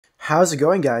How's it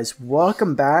going, guys?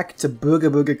 Welcome back to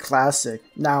Booga Classic.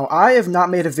 Now, I have not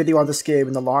made a video on this game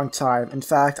in a long time. In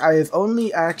fact, I have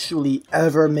only actually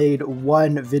ever made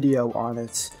one video on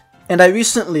it. And I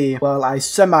recently, well, I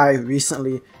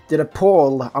semi-recently did a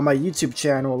poll on my YouTube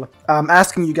channel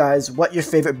asking you guys what your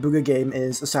favorite Booga game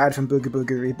is aside from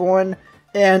Booga Reborn.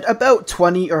 And about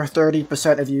 20 or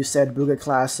 30% of you said Booga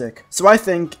Classic. So I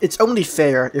think it's only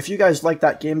fair, if you guys like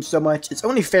that game so much, it's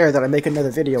only fair that I make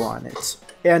another video on it.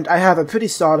 And I have a pretty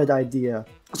solid idea.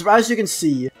 So as you can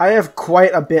see, I have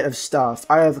quite a bit of stuff.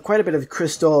 I have quite a bit of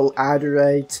crystal,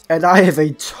 adderite, and I have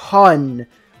a ton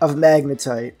of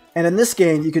magnetite. And in this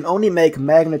game, you can only make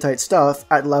magnetite stuff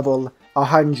at level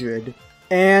 100.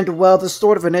 And, well, there's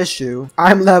sort of an issue.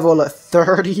 I'm level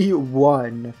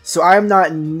 31, so I'm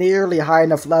not nearly high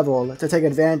enough level to take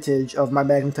advantage of my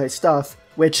magnetite stuff,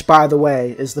 which, by the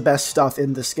way, is the best stuff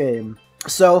in this game.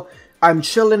 So, I'm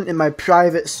chilling in my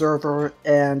private server,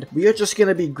 and we are just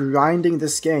gonna be grinding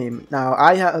this game. Now,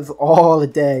 I have all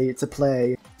day to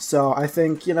play, so I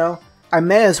think, you know, I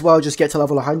may as well just get to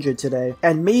level 100 today.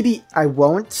 And maybe I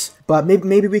won't, but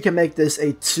maybe we can make this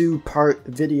a two-part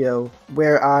video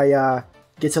where I,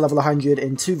 get to level 100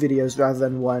 in 2 videos rather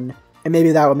than 1, and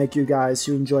maybe that will make you guys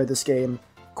who enjoy this game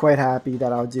quite happy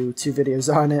that I'll do 2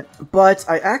 videos on it. But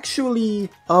I actually...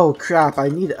 oh crap, I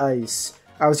need ice.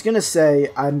 I was gonna say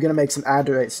I'm gonna make some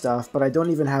adderite stuff, but I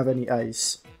don't even have any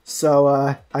ice. So,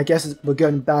 I guess we're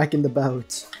going back in the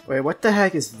boat. Wait, what the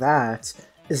heck is that?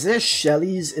 Is there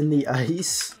shellies in the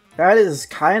ice? That is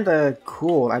kinda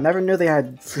cool. I never knew they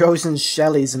had frozen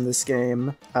shellies in this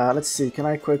game. Let's see, can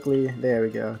I quickly... there we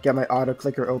go. Get my auto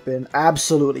clicker open.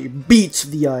 Absolutely beat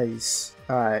the ice.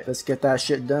 Alright, let's get that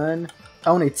shit done.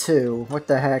 Only 2. What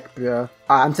the heck, bro?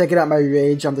 I'm taking out my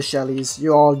rage on the shellies.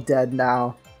 You're all dead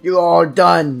now. You're all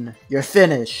done. You're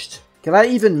finished. Can I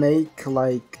even make,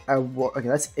 like, a... okay,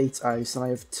 that's 8 ice, and I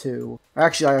have 2.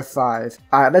 Actually, I have 5.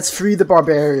 Alright, let's free the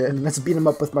barbarian. Let's beat him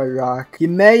up with my rock. He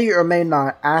may or may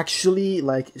not actually,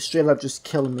 like, straight up just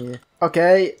kill me.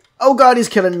 Okay. Oh god, he's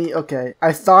killing me. Okay.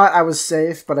 I thought I was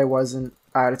safe, but I wasn't.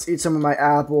 Alright, let's eat some of my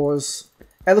apples.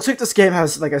 It looks like this game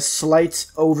has, like, a slight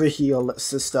overheal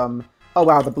system. Oh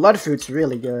wow, the blood fruit's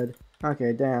really good.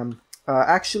 Okay, damn.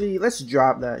 Actually, let's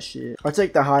drop that shit. I'll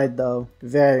take the hide, though.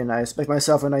 Very nice. Make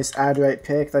myself a nice adderite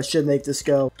pick. That should make this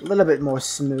go a little bit more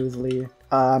smoothly.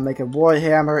 Make a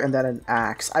warhammer and then an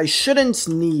axe. I shouldn't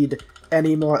need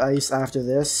any more ice after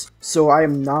this, so I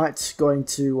am not going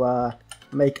to,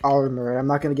 make armor. I'm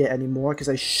not going to get any more, because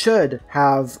I should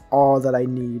have all that I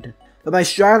need. But my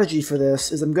strategy for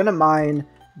this is I'm going to mine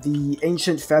the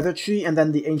ancient feather tree and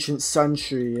then the ancient sun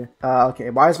tree. Okay,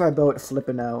 why is my boat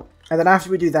flipping out? And then after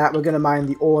we do that, we're going to mine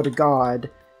the ore to god.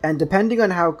 And depending on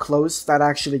how close that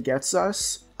actually gets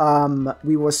us,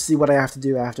 we will see what I have to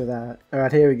do after that.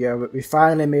 Alright, here we go. We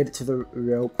finally made it to the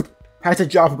rope. I had to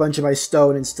drop a bunch of my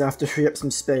stone and stuff to free up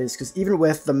some space, because even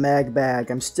with the mag bag,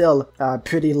 I'm still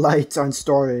pretty light on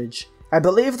storage. I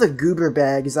believe the goober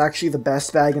bag is actually the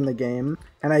best bag in the game,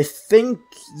 and I think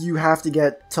you have to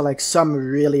get to like some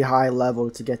really high level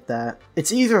to get that.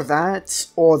 It's either that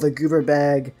or the goober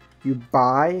bag you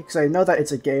buy, because I know that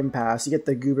it's a game pass. You get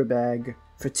the goober bag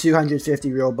for 250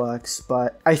 Robux,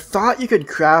 but I thought you could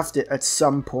craft it at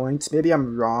some point. Maybe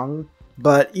I'm wrong,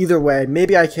 but either way,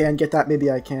 maybe I can get that, maybe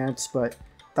I can't, but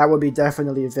that would be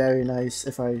definitely very nice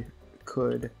if I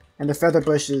could. And the feather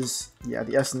bushes, yeah,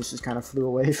 the essence just kind of flew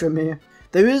away from me.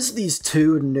 There is these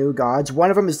 2 new gods.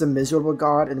 One of them is the miserable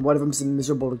god, and one of them is the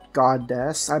miserable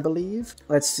goddess, I believe.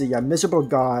 Let's see, a miserable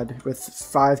god with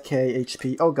 5k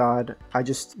HP. Oh god, I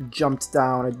just jumped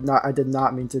down. I did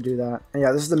not mean to do that. And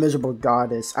yeah, this is the miserable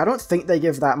goddess. I don't think they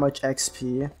give that much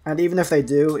XP, and even if they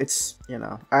do, it's, you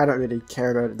know, I don't really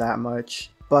care about it that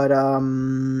much. But,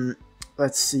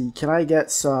 let's see, can I get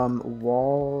some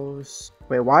walls?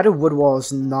 Wait, why do wood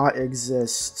walls not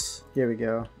exist? Here we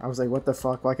go. I was like, what the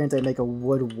fuck? Why can't I make a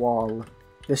wood wall?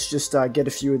 Let's just get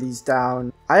a few of these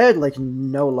down. I had like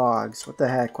no logs. What the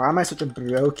heck? Why am I such a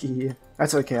brokey?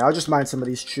 That's okay. I'll just mine some of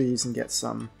these trees and get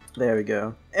some. There we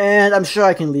go. And I'm sure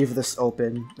I can leave this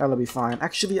open. That'll be fine.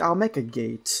 Actually, I'll make a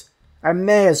gate. I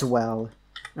may as well.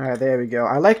 Alright, there we go.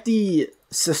 I like the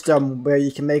system where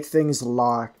you can make things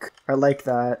lock. I like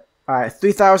that. Alright,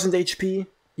 3000 HP.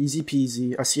 Easy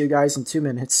peasy. I'll see you guys in 2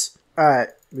 minutes. Alright,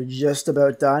 we're just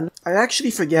about done. I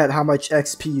actually forget how much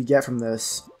XP you get from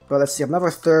this. But let's see, I'm level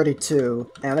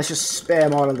 32. And let's just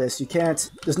spam all of this. You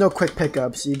can't... there's no quick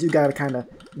pickup, so you do gotta kind of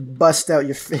bust out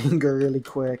your finger really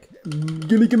quick.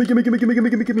 Gimme, gimme, gimme, gimme, gimme, gimme,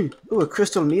 gimme, gimme. Ooh, a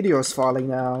crystal meteor's falling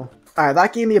now. Alright,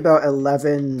 that gave me about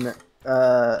 11...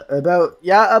 about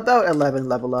 11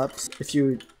 level ups. If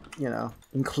you know,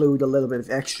 include a little bit of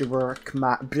extra work,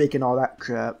 breaking all that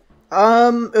crap.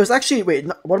 It was actually, wait,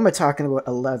 what am I talking about?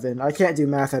 11. I can't do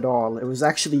math at all. It was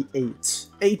actually 8.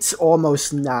 8,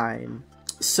 almost 9.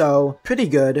 So, pretty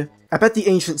good. I bet the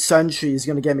ancient sun tree is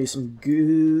gonna get me some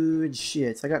good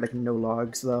shit. I got like no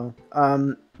logs though.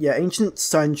 Yeah, ancient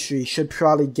sun tree should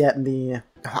probably get me,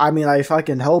 I mean, I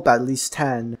fucking hope at least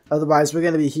 10. Otherwise, we're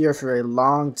gonna be here for a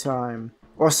long time.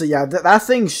 Also, yeah, that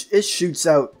thing, it shoots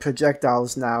out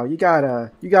projectiles now. You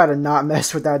gotta not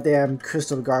mess with that damn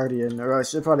Crystal Guardian, or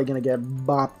else you're probably gonna get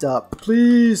bopped up.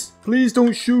 Please, please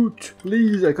don't shoot.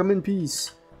 Please, I come in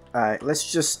peace. Alright, let's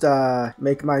just,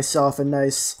 make myself a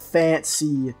nice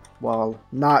fancy, well,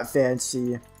 not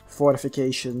fancy,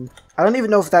 fortification. I don't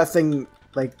even know if that thing,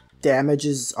 like,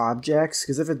 damages objects,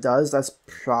 because if it does, that's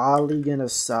probably gonna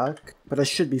suck. But I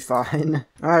should be fine.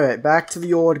 Alright, back to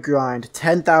the old grind.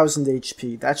 10,000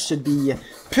 HP. That should be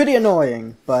pretty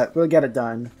annoying, but we'll get it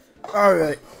done.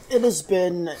 Alright, it has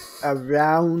been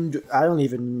around, I don't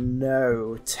even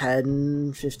know,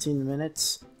 10, 15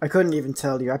 minutes? I couldn't even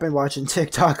tell you. I've been watching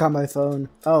TikTok on my phone.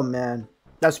 Oh man.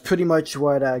 That's pretty much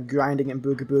what grinding in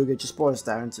Booga Booga just boils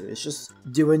down to. It's just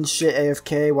doing shit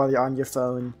AFK while you're on your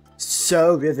phone.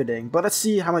 So riveting. But let's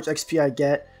see how much XP I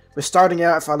get. We're starting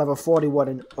out at level 41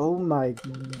 and oh my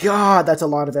god, that's a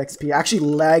lot of XP. I actually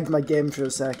lagged my game for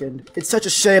a second. It's such a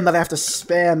shame that I have to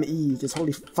spam E, because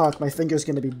holy fuck, my finger's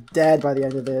gonna be dead by the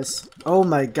end of this. Oh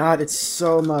my god, it's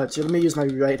so much. Let me use my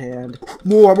right hand.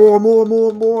 More.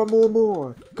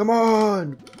 Come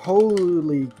on.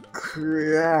 Holy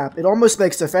crap. It almost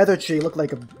makes the feather tree look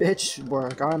like a bitch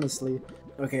work, honestly.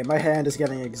 Okay, my hand is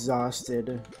getting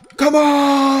exhausted. Come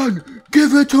on!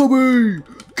 Give it to me!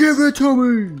 Give it to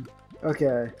me!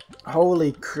 Okay.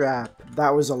 Holy crap.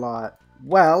 That was a lot.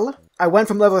 Well, I went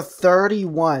from level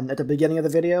 31 at the beginning of the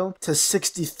video to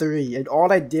 63, and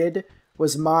all I did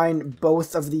was mine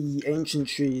both of the ancient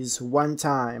trees one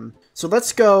time. So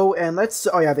let's go and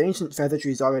oh yeah, the ancient feather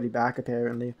tree is already back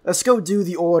apparently. Let's go do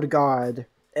the Old God.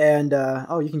 And,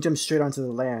 oh, you can jump straight onto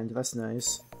the land. That's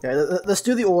nice. Yeah, let's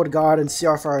do the Old God and see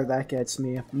how far that gets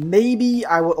me. Maybe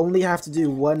I will only have to do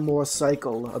one more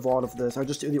cycle of all of this. I'll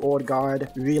just do the Old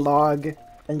God, relog,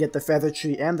 and get the Feather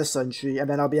Tree and the Sun Tree, and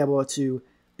then I'll be able to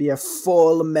be a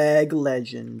full mag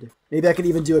legend. Maybe I could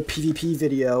even do a PvP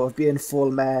video of being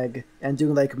full mag, and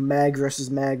doing like mag versus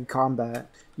mag combat.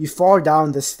 You fall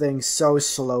down this thing so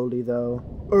slowly though.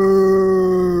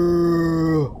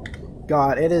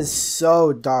 God, it is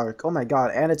so dark. Oh my god,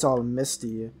 and it's all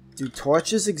misty. Do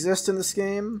torches exist in this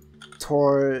game?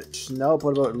 Torch. Nope.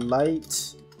 What about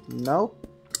light? Nope.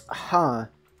 Huh.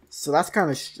 So that's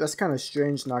kind of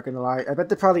strange, not gonna lie. I bet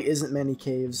there probably isn't many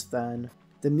caves then.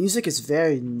 The music is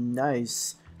very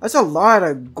nice. That's a lot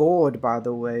of gold, by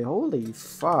the way. Holy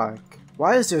fuck.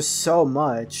 Why is there so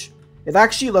much? It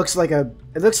actually looks like it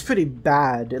looks pretty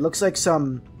bad. It looks like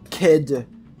some kid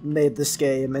made this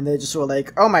game and they just were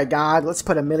like, oh my god, let's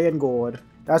put 1,000,000 gold.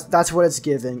 That's what it's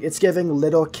giving. It's giving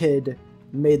little kid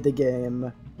made the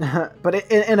game. But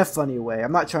in a funny way.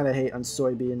 I'm not trying to hate on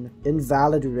Soybean.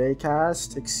 Invalid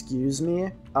raycast? Excuse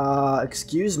me?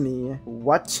 Excuse me?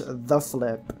 What the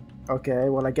flip? Okay,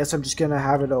 well I guess I'm just gonna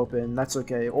have it open. That's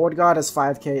okay. Old God has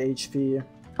 5k HP.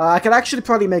 I can actually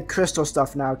probably make crystal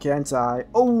stuff now, can't I?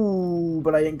 Oh,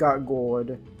 but I ain't got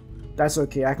gold. That's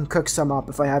okay. I can cook some up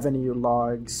if I have any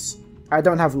logs. I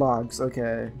don't have logs.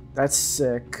 Okay. That's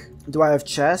sick. Do I have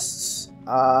chests?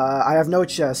 I have no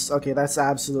chests. Okay, that's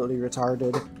absolutely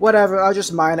retarded. Whatever, I'll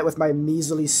just mine it with my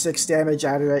measly 6 damage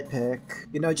Adderite pick.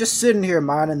 You know, just sitting here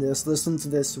mining this, listening to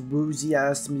this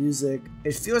woozy-ass music,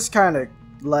 it feels kind of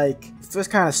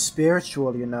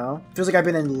spiritual, you know? It feels like I've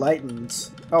been enlightened.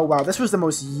 Oh wow, this was the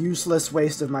most useless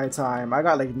waste of my time. I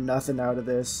got like nothing out of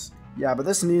this. Yeah, but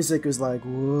this music was like,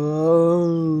 whoa,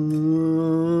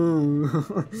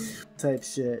 type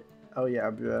shit. Oh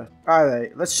yeah, bruh.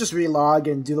 Alright, let's just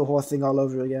relog and do the whole thing all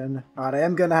over again. Alright, I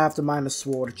am gonna have to mine a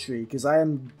sword tree, because I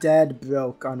am dead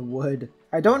broke on wood.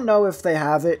 I don't know if they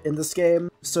have it in this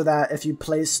game, so that if you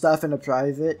place stuff in a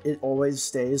private, it always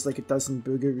stays like it does in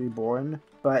Booga Reborn.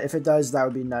 But if it does, that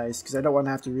would be nice, because I don't want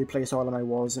to have to replace all of my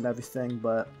walls and everything,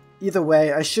 but either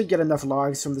way, I should get enough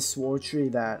logs from the sword tree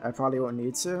that I probably won't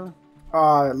need to.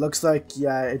 Oh, it looks like,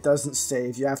 yeah, it doesn't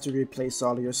save. You have to replace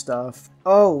all of your stuff.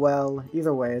 Oh, well,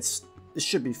 either way, it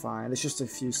should be fine. It's just a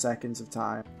few seconds of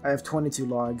time. I have 22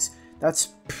 logs.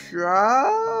 That's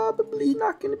probably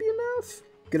not going to be enough.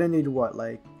 Gonna need what,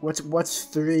 like, what's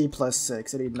 3 plus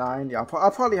 6? I need 9. Yeah,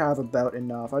 I'll probably have about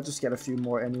enough. I'll just get a few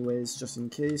more anyways, just in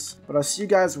case. But I'll see you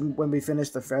guys when we finish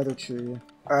the feather tree.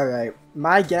 Alright,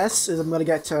 my guess is I'm gonna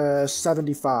get to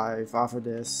 75 off of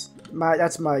this.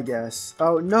 That's my guess.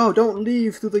 Oh, no, don't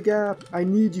leave through the gap. I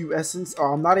need you, Essence.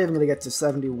 Oh, I'm not even gonna get to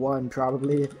 71,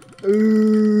 probably.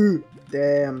 Ooh,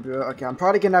 damn, bro. Okay, I'm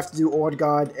probably gonna have to do Ord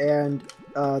God and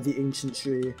the ancient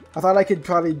tree. I thought I could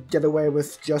probably get away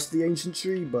with just the ancient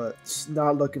tree, but it's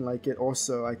not looking like it.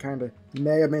 Also, I kind of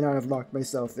may or may not have locked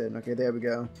myself in. Okay, there we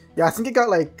go. Yeah, I think I got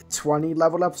like 20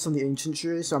 level ups on the ancient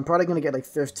tree, so I'm probably gonna get like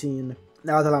 15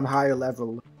 now that I'm higher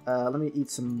level. Let me eat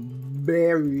some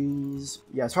berries.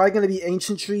 Yeah, it's probably gonna be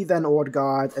ancient tree, then Ord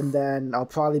God, and then I'll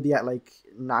probably be at like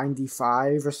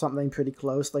 95 or something pretty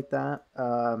close like that.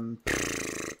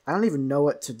 I don't even know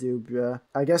what to do, bruh.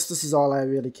 I guess this is all I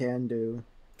really can do.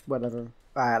 Whatever.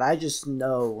 Alright, I just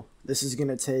know this is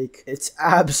gonna take its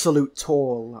absolute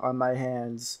toll on my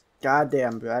hands.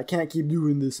 Goddamn, bruh. I can't keep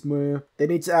doing this, man. They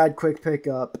need to add quick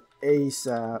pickup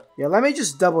ASAP. Yeah, let me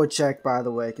just double check, by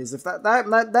the way, because if that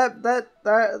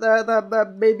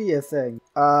may be a thing.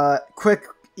 Quick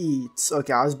eats.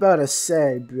 Okay, I was about to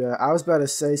say, bruh. I was about to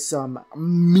say some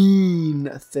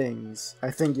mean things. I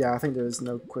think there is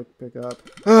no quick pickup.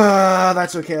 Ah,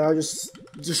 that's okay. I'll just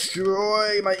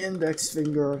destroy my index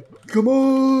finger. Come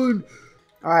on!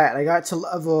 Alright, I got to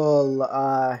level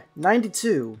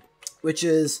 92, which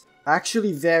is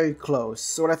actually very close.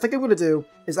 So what I think I'm gonna do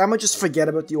is I'm gonna just forget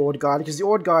about the Ord God, because the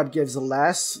Ord God gives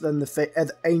less than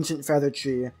the ancient feather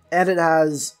tree, and it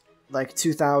has like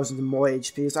 2,000 more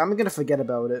HP, so I'm gonna forget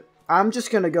about it. I'm just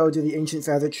gonna go do the ancient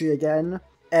feather tree again,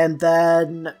 and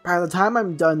then by the time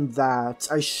I'm done that,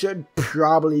 I should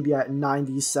probably be at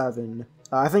 97.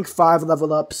 I think 5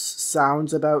 level ups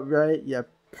sounds about right. Yeah,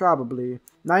 probably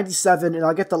 97, and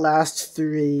I'll get the last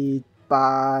 3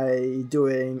 by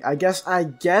doing, I guess I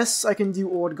can do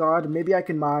Ord God. Maybe I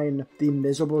can mine the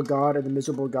Miserable God and the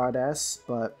Miserable Goddess,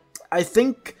 but I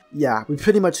think, yeah, we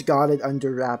pretty much got it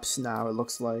under wraps now, it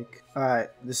looks like. Alright,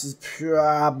 this is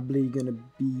probably gonna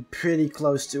be pretty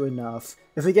close to enough.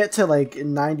 If we get to like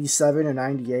 97 or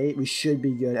 98, we should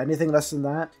be good. Anything less than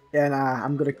that, and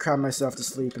I'm gonna cram myself to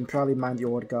sleep and probably mine the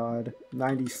Ord God.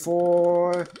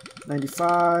 94,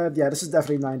 95, yeah, this is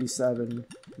definitely 97.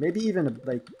 Maybe even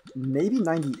like, maybe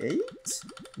 98?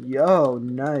 Yo,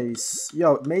 nice.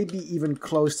 Yo, maybe even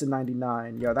close to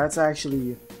 99. Yo, that's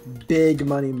actually big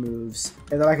money moves.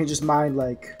 And then I can just mine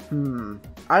like,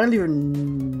 I don't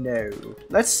even know.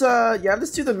 Let's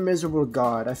let's do the Miserable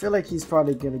God. I feel like he's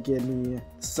probably gonna give me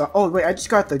some. Oh wait, I just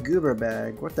got the goober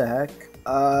bag. What the heck?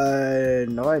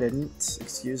 No I didn't.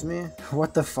 Excuse me?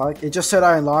 What the fuck? It just said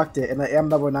I unlocked it and I am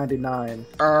level 99.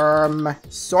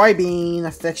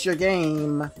 Soybean, fix your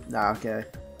game. Nah, okay.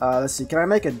 Let's see, can I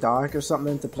make a dock or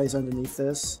something to place underneath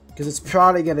this? Because it's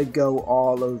probably gonna go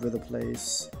all over the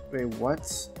place. Wait,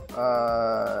 what?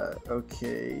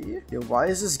 Okay. Yo, why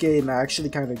is this game actually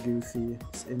kind of goofy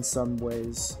in some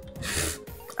ways?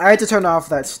 I had to turn off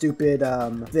that stupid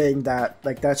thing,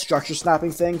 that structure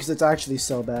snapping thing, because it's actually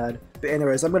so bad. But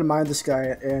anyways, I'm gonna mine this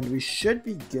guy and we should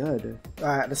be good.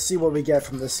 Alright, let's see what we get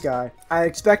from this guy. I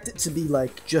expect it to be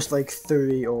like just like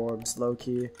 3 orbs,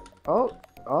 low-key.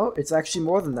 Oh, it's actually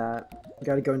more than that. You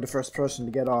gotta go into first person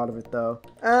to get out of it though.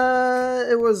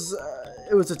 It was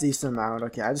a decent amount.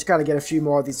 Okay, I just gotta get a few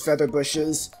more of these feather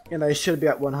bushes and I should be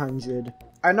at 100.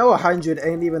 I know 100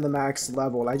 ain't even the max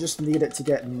level, I just need it to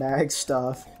get mag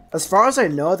stuff. As far as I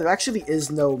know, there actually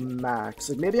is no max.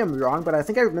 Like, maybe I'm wrong, but I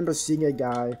think I remember seeing a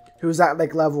guy who was at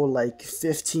like level like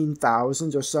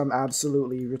 15,000 or some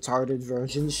absolutely retarded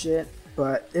version shit.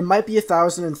 But it might be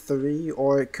 1003,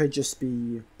 or it could just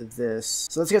be this.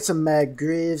 So let's get some mag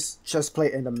greaves,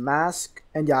 chestplate, and a mask.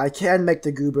 And yeah, I can make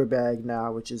the goober bag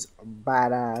now, which is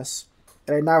badass.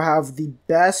 And I now have the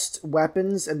best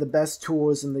weapons and the best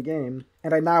tools in the game.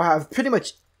 And I now have pretty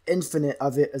much infinite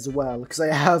of it as well, because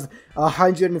I have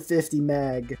 150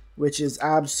 mag, which is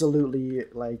absolutely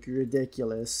like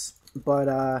ridiculous.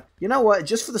 But you know what,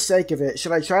 just for the sake of it,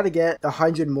 should I try to get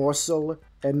 100 morsel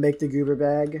and make the goober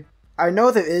bag? I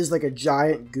know there is like a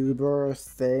giant goober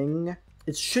thing.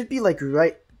 It should be like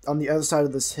right on the other side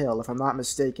of this hill, if I'm not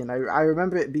mistaken. I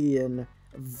remember it being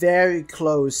very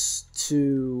close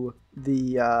to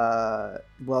the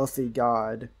wealthy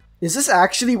god. Is this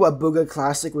actually what Booga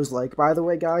Classic was like, by the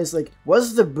way, guys? Like,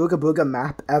 was the Booga Booga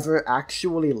map ever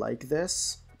actually like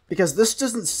this? Because this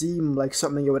doesn't seem like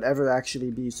something it would ever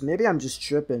actually be, so maybe I'm just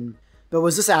tripping. But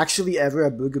was this actually ever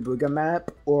a Booga Booga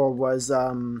map? Or was,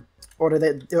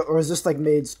 or is this like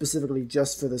made specifically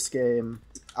just for this game?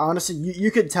 Honestly,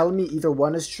 you could tell me either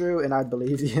one is true and I'd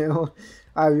believe you.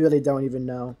 I really don't even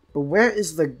know. But where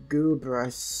is the goober? I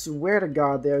swear to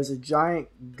God, there's a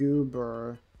giant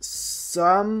goober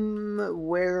somewhere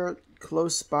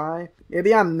close by.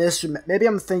 Maybe I'm maybe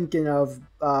I'm thinking of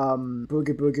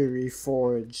Booga Booga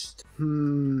Reforged.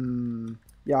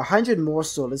 Yeah, 100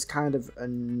 morsel is kind of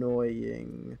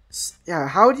annoying. Yeah,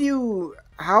 how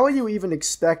are you even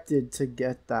expected to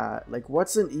get that? Like,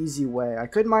 what's an easy way? I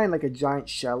could mine like a giant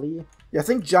shelly. Yeah, I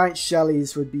think giant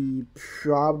shellies would be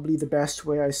probably the best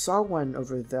way. I saw one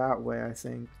over that way, I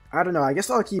think. I don't know, I guess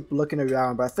I'll keep looking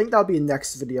around, but I think that'll be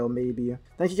next video, maybe.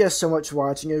 Thank you guys so much for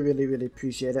watching, I really, really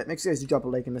appreciate it. Make sure you guys do drop a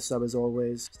like and a sub as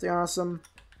always. Stay awesome,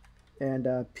 and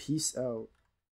peace out.